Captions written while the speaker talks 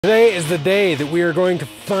Today is the day that we are going to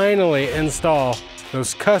finally install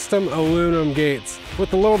those custom aluminum gates. With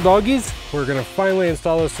the little doggies, we're gonna finally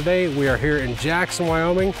install those today. We are here in Jackson,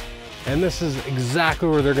 Wyoming, and this is exactly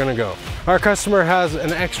where they're gonna go. Our customer has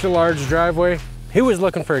an extra large driveway. He was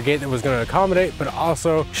looking for a gate that was gonna accommodate, but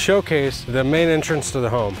also showcase the main entrance to the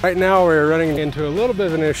home. Right now, we're running into a little bit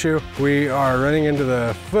of an issue. We are running into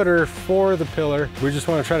the footer for the pillar. We just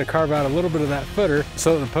wanna try to carve out a little bit of that footer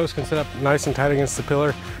so that the post can sit up nice and tight against the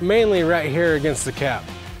pillar, mainly right here against the cap.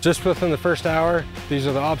 Just within the first hour, these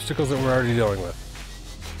are the obstacles that we're already dealing with.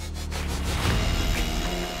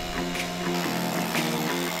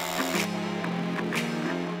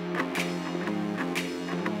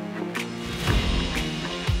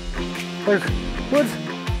 Like,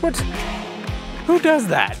 what, who does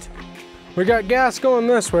that? We got gas going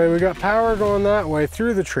this way, we got power going that way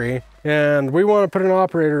through the tree, and we want to put an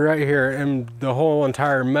operator right here in the whole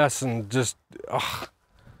entire mess and just, ugh.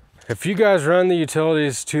 If you guys run the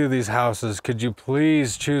utilities to these houses, could you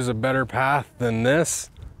please choose a better path than this?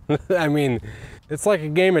 I mean, it's like a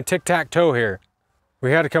game of tic-tac-toe here.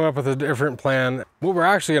 We had to come up with a different plan. What we're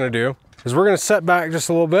actually gonna do is we're gonna set back just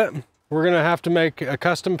a little bit. We're gonna have to make a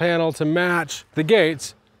custom panel to match the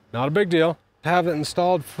gates. Not a big deal. Have it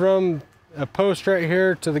installed from a post right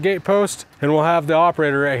here to the gate post, and we'll have the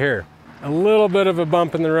operator right here. A little bit of a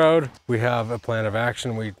bump in the road. We have a plan of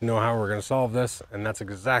action. We know how we're gonna solve this, and that's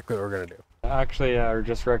exactly what we're gonna do. Actually, I would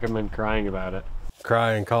just recommend crying about it.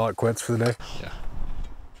 Cry and call it quits for the day? Yeah.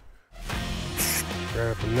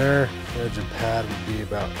 Right up in there. The edge of pad would be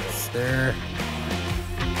about right there.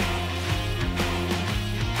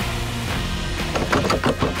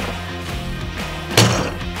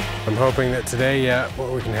 I'm hoping that today,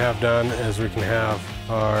 what we can have done is we can have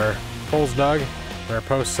our holes dug, our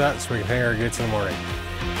posts set, so we can hang our gates in the morning.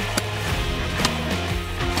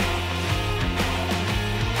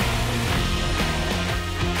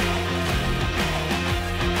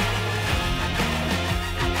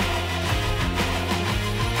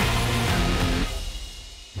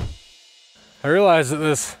 I realized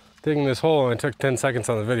that digging this hole only took 10 seconds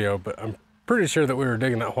on the video, but I'm pretty sure that we were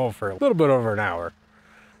digging that hole for a little bit over an hour.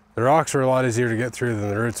 The rocks were a lot easier to get through than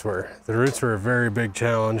the roots were. The roots were a very big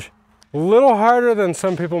challenge. A little harder than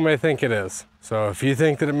some people may think it is. So if you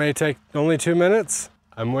think that it may take only 2 minutes,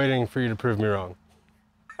 I'm waiting for you to prove me wrong.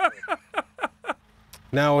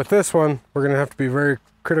 Now with this one, we're gonna have to be very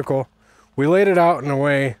critical. We laid it out in a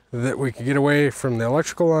way that we could get away from the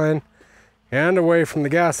electrical line and away from the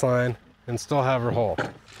gas line and still have our hole.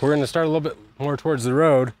 We're gonna start a little bit more towards the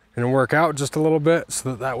road and work out just a little bit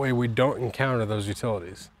so that way we don't encounter those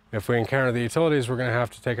utilities. If we encounter the utilities, we're gonna have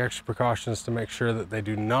to take extra precautions to make sure that they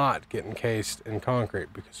do not get encased in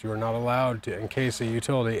concrete, because you are not allowed to encase a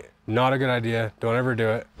utility. Not a good idea, don't ever do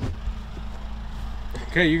it.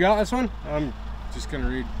 Okay, you got this one? I'm just gonna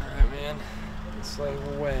read. All right, man, slave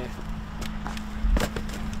away.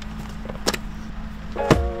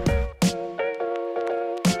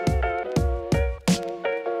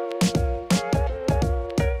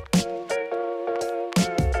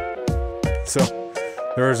 So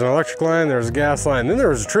there was an electric line, there was a gas line, then there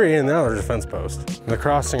was a tree, and now there's a fence post. And the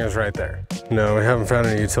crossing is right there. No, we haven't found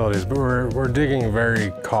any utilities, but we're digging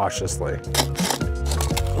very cautiously.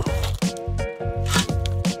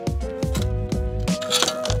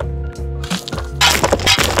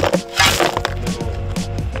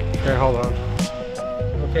 Okay, hold on.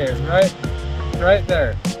 Okay, right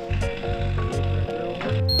there.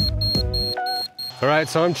 All right,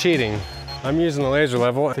 so I'm cheating. I'm using the laser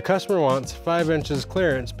level. The customer wants 5 inches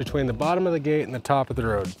clearance between the bottom of the gate and the top of the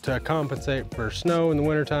road to compensate for snow in the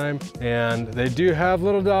wintertime. And they do have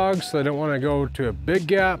little dogs, so they don't want to go to a big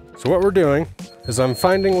gap. So what we're doing is I'm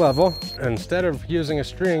finding level. Instead of using a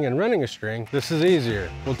string and running a string, this is easier.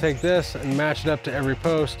 We'll take this and match it up to every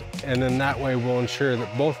post, and then that way we'll ensure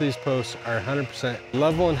that both these posts are 100%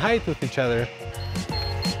 level in height with each other.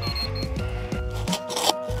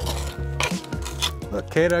 Look,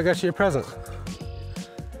 Kate, I got you a present.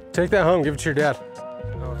 Take that home, give it to your dad.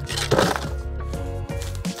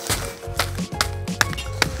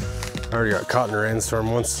 I already got caught in a rainstorm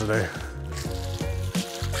once today.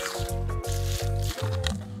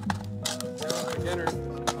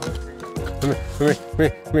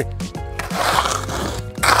 Me.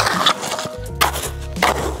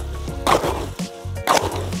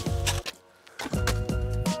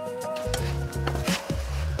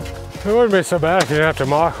 It wouldn't be so bad if you didn't have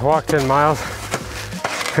to walk 10 miles.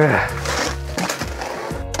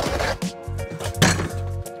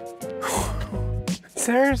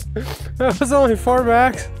 Serious? That was only 4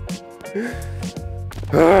 bucks.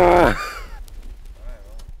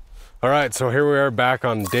 All right, so here we are back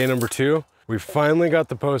on day number 2. We finally got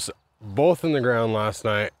the posts both in the ground last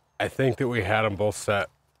night. I think that we had them both set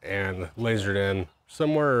and lasered in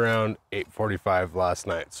somewhere around 8:45 last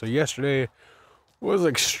night. So yesterday was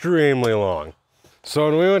extremely long. So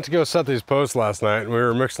when we went to go set these posts last night and we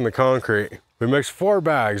were mixing the concrete, we mixed 4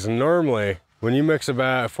 bags, and normally when you mix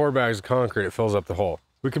 4 bags of concrete, it fills up the hole.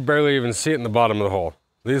 We could barely even see it in the bottom of the hole.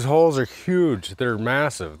 These holes are huge, they're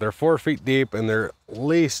massive. They're 4 feet deep and they're at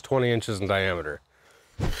least 20 inches in diameter.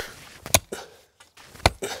 I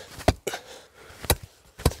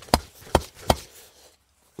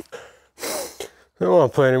don't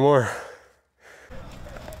want to play anymore.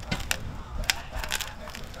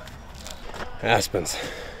 Aspens.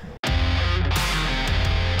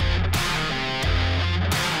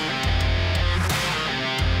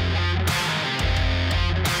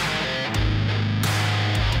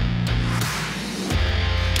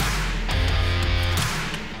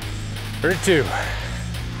 Two.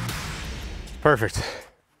 Perfect.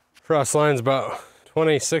 Frost line's about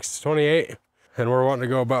 26 to 28, and we're wanting to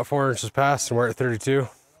go about 4 inches past, and we're at 32.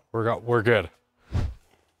 We're good.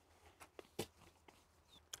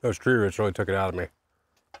 Those tree roots really took it out of me.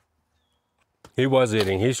 He was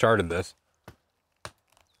eating. He started this. On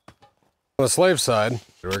the slave side,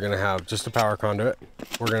 we're going to have just a power conduit.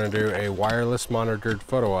 We're going to do a wireless monitored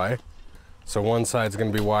photo eye. So one side's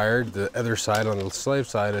going to be wired, the other side on the slave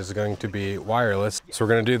side is going to be wireless. So we're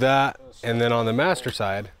going to do that, and then on the master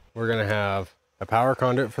side, we're going to have a power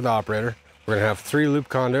conduit for the operator. We're going to have 3 loop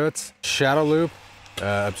conduits, shadow loop,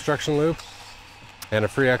 obstruction loop, and a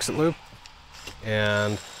free exit loop.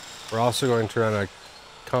 And we're also going to run a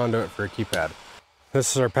conduit for a keypad.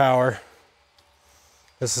 This is our power.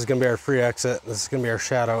 This is going to be our free exit, this is going to be our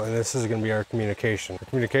shadow, and this is going to be our communication. The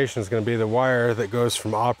communication is going to be the wire that goes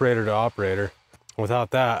from operator to operator.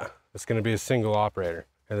 Without that, it's going to be a single operator,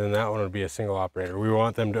 and then that one would be a single operator. We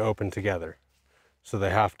want them to open together, so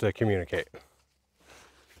they have to communicate.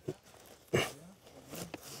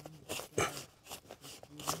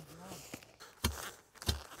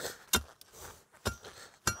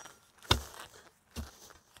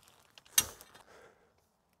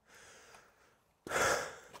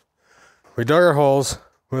 We dug our holes,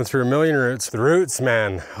 went through 1 million roots. The roots,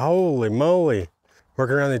 man, holy moly.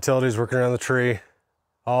 Working around the utilities, working around the tree,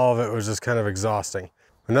 all of it was just kind of exhausting.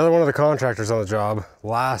 Another one of the contractors on the job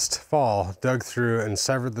last fall dug through and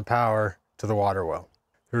severed the power to the water well.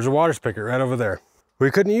 There's a water spigot right over there. We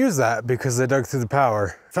couldn't use that because they dug through the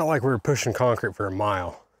power. It felt like we were pushing concrete for a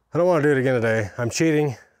mile. I don't want to do it again today. I'm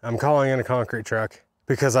cheating. I'm calling in a concrete truck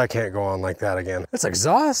because I can't go on like that again. It's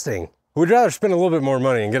exhausting. We'd rather spend a little bit more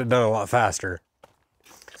money and get it done a lot faster.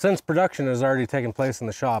 Since production has already taken place in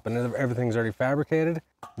the shop and everything's already fabricated,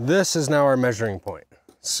 this is now our measuring point.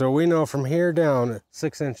 So we know from here down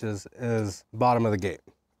 6 inches is bottom of the gate.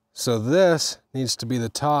 So this needs to be the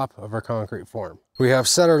top of our concrete form. We have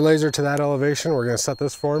set our laser to that elevation. We're going to set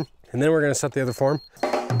this form, and then we're going to set the other form.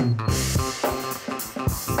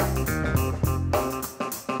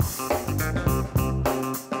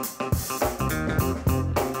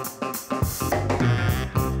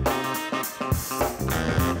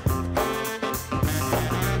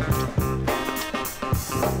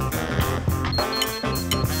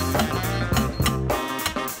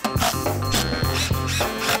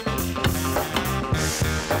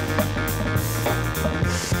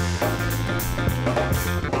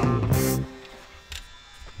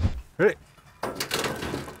 Ready?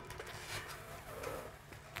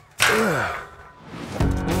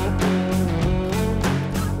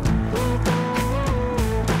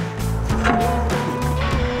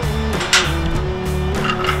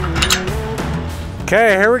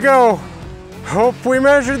 Okay, here we go. Hope we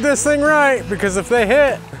measured this thing right, because if they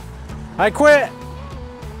hit, I quit.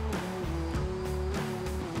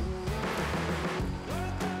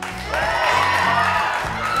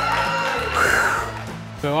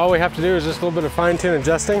 So all we have to do is just a little bit of fine-tune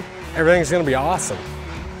adjusting. Everything's gonna be awesome.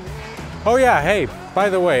 Oh yeah, hey, by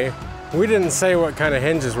the way, we didn't say what kind of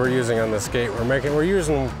hinges we're using on this gate. We're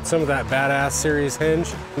using some of that Badass series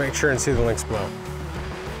hinge. Make sure and see the links below.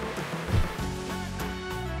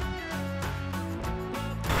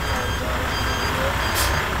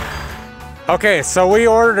 Okay, so we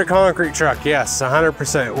ordered a concrete truck. Yes,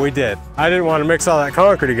 100%, we did. I didn't want to mix all that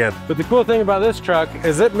concrete again. But the cool thing about this truck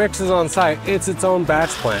is it mixes on site. It's its own batch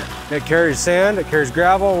plant. It carries sand, it carries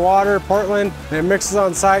gravel, water, Portland, and it mixes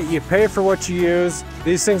on site. You pay for what you use.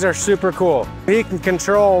 These things are super cool. He can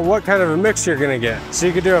control what kind of a mix you're gonna get. So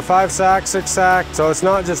you could do a 5-sack, 6-sack, so it's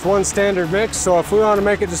not just one standard mix. So if we want to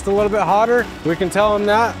make it just a little bit hotter, we can tell him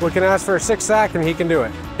that. We can ask for a 6-sack and he can do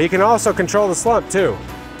it. He can also control the slump too.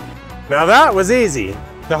 Now that was easy.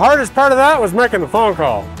 The hardest part of that was making the phone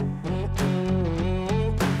call.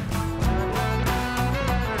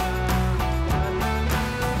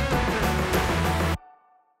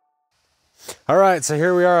 All right, so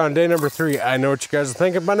here we are on day number 3. I know what you guys are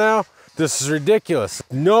thinking by now. This is ridiculous.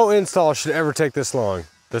 No install should ever take this long.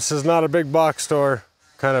 This is not a big box store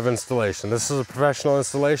kind of installation. This is a professional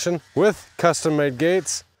installation with custom made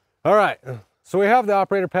gates. All right, so we have the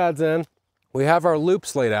operator pads in. We have our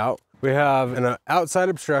loops laid out. We have an outside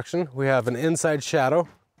obstruction. We have an inside shadow.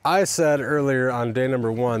 I said earlier on day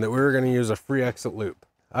number 1 that we were gonna use a free exit loop.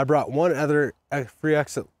 I brought one other free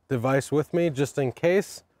exit device with me just in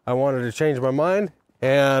case I wanted to change my mind.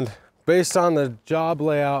 And based on the job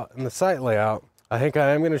layout and the site layout, I think I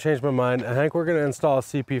am gonna change my mind. I think we're gonna install a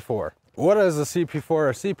CP4. What is a CP4?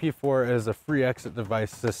 A CP4 is a free exit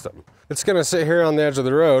device system. It's gonna sit here on the edge of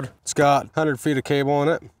the road. It's got 100 feet of cable in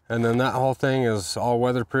it. And then that whole thing is all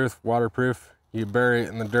weatherproof, waterproof. You bury it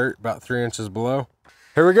in the dirt about 3 inches below.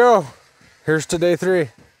 Here we go. Here's to day 3.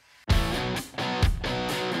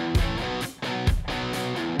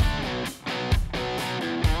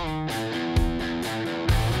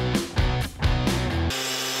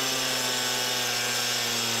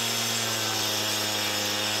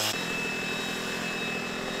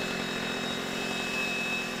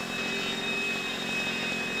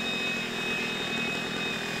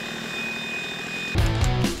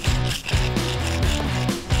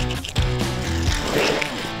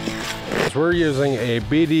 We're using a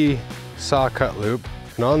BD saw cut loop,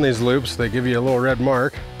 and on these loops they give you a little red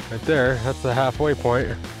mark right there. That's the halfway point,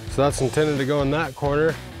 so that's intended to go in that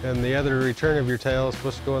corner, and the other return of your tail is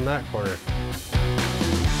supposed to go in that corner.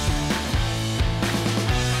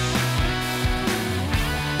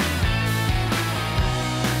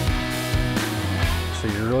 So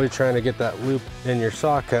you're really trying to get that loop in your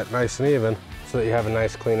saw cut nice and even, so that you have a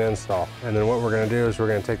nice clean install. And then what we're gonna do is we're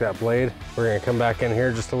gonna take that blade, we're gonna come back in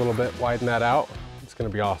here just a little bit, widen that out. It's gonna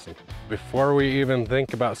be awesome. Before we even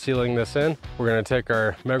think about sealing this in, we're gonna take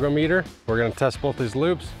our megometer, we're gonna test both these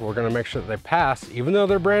loops, we're gonna make sure that they pass, even though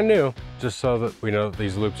they're brand new, just so that we know that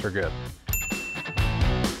these loops are good.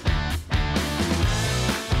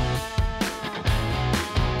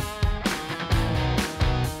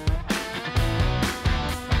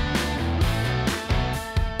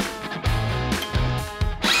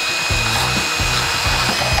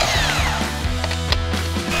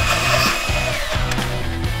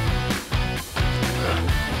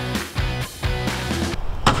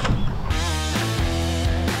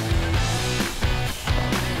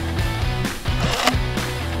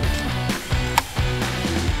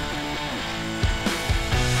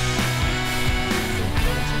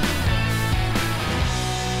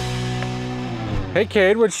 Hey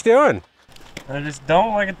Cade, what you doing? I just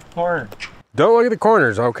don't look at the corner. Don't look at the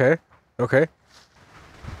corners, okay. Okay.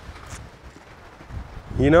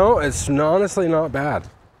 You know, it's honestly not bad.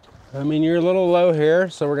 I mean, you're a little low here,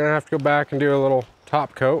 so we're gonna have to go back and do a little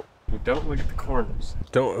top coat. You don't look at the corners.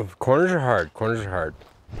 Corners are hard, corners are hard.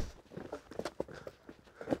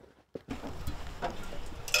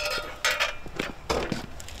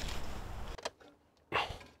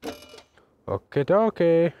 Okay,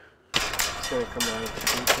 dokie. Gonna come out of the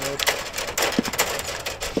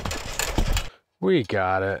detail. We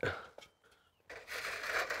got it.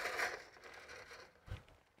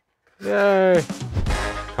 Yay.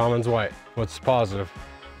 Common's white. What's positive?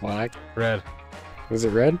 Black. Red. Is it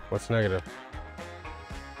red? What's negative?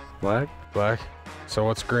 Black. Black. So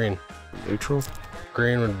what's green? Neutral.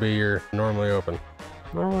 Green would be your normally open.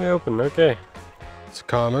 Normally open, okay. It's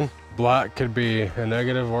common. Black could be a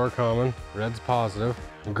negative or a common. Red's positive.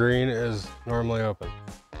 Green is normally open.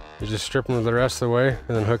 You just strip them the rest of the way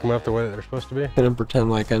and then hook them up the way that they're supposed to be. Gonna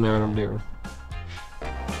pretend like I know what I'm doing.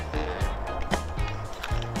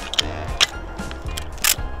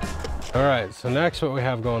 All right, so next what we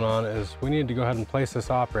have going on is we need to go ahead and place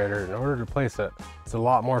this operator. In order to place it, it's a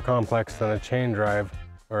lot more complex than a chain drive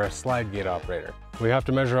or a slide gate operator. We have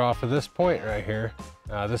to measure off of this point right here.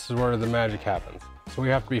 This is where the magic happens. So we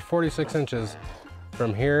have to be 46 inches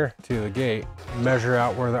from here to the gate, measure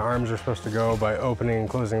out where the arms are supposed to go by opening and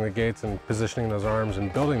closing the gates and positioning those arms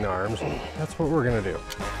and building the arms. That's what we're gonna do.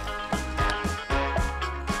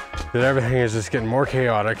 But everything is just getting more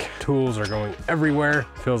chaotic. Tools are going everywhere.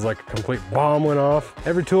 Feels like a complete bomb went off.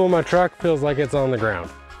 Every tool in my truck feels like it's on the ground.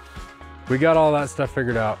 We got all that stuff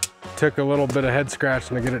figured out. Took a little bit of head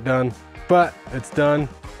scratching to get it done, but it's done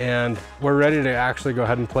and we're ready to actually go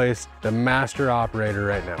ahead and place the master operator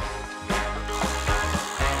right now.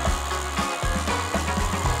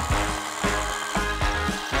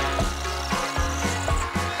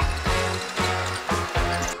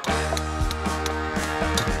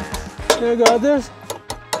 You got this?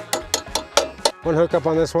 One hookup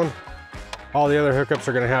on this one. All the other hookups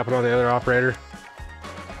are gonna happen on the other operator.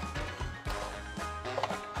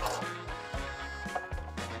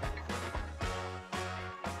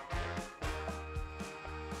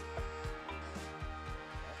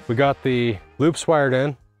 We got the loops wired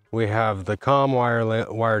in. We have the comm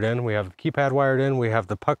wired in. We have the keypad wired in. We have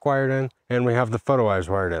the puck wired in, and we have the photo eyes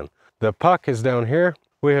wired in. The puck is down here.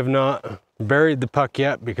 We have not buried the puck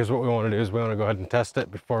yet because what we want to do is we want to go ahead and test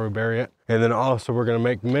it before we bury it. And then also we're going to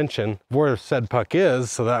make mention where said puck is,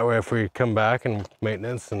 so that way if we come back and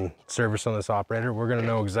maintenance and service on this operator, we're going to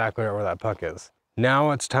know exactly where that puck is. Now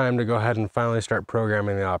it's time to go ahead and finally start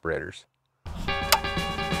programming the operators.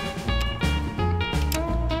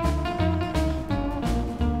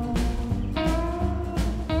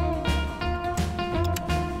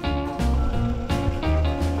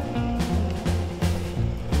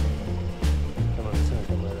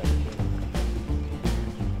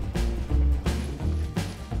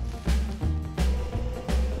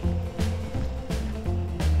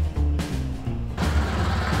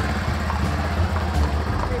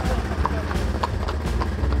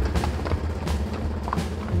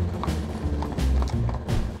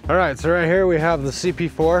 All right, so right here we have the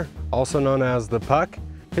CP4, also known as the puck.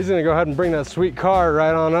 He's gonna go ahead and bring that sweet car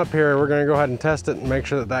right on up here. We're gonna go ahead and test it and make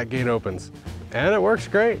sure that that gate opens. And it works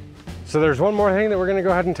great. So there's one more thing that we're gonna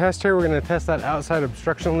go ahead and test here. We're gonna test that outside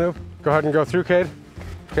obstruction loop. Go ahead and go through, Cade.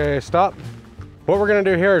 Okay, stop. What we're gonna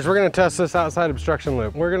do here is we're gonna test this outside obstruction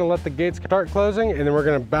loop. We're gonna let the gates start closing, and then we're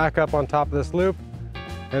gonna back up on top of this loop,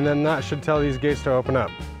 and then that should tell these gates to open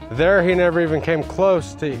up. There, he never even came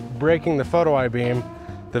close to breaking the photo eye beam.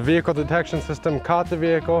 The vehicle detection system caught the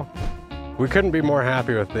vehicle. We couldn't be more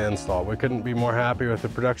happy with the install. We couldn't be more happy with the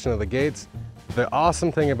production of the gates. The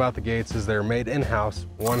awesome thing about the gates is they're made in-house,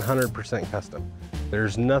 100% custom.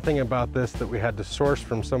 There's nothing about this that we had to source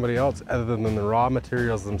from somebody else other than the raw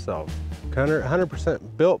materials themselves. 100%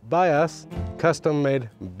 built by us, custom made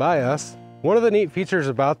by us. One of the neat features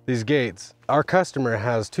about these gates, our customer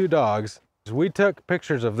has 2 dogs. We took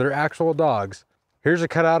pictures of their actual dogs. Here's a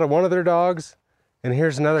cutout of one of their dogs, and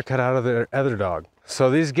here's another cutout of their other dog.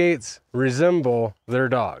 So these gates resemble their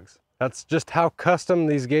dogs. That's just how custom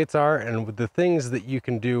these gates are and the things that you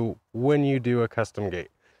can do when you do a custom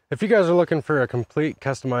gate. If you guys are looking for a complete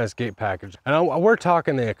customized gate package, and we're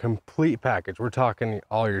talking a complete package, we're talking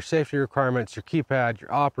all your safety requirements, your keypad,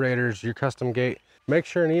 your operators, your custom gate, make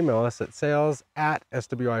sure and email us at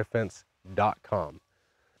sales@swifence.com.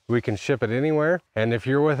 We can ship it anywhere, and if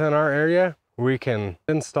you're within our area, we can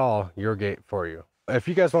install your gate for you. If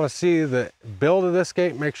you guys want to see the build of this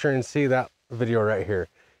gate, make sure and see that video right here.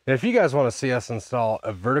 And if you guys want to see us install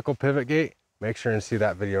a vertical pivot gate, make sure and see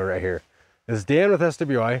that video right here. This is Dan with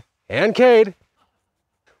SWI and Cade.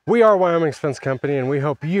 We are Wyoming's Fence Company, and we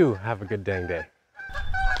hope you have a good dang day.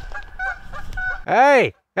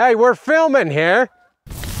 Hey, we're filming here.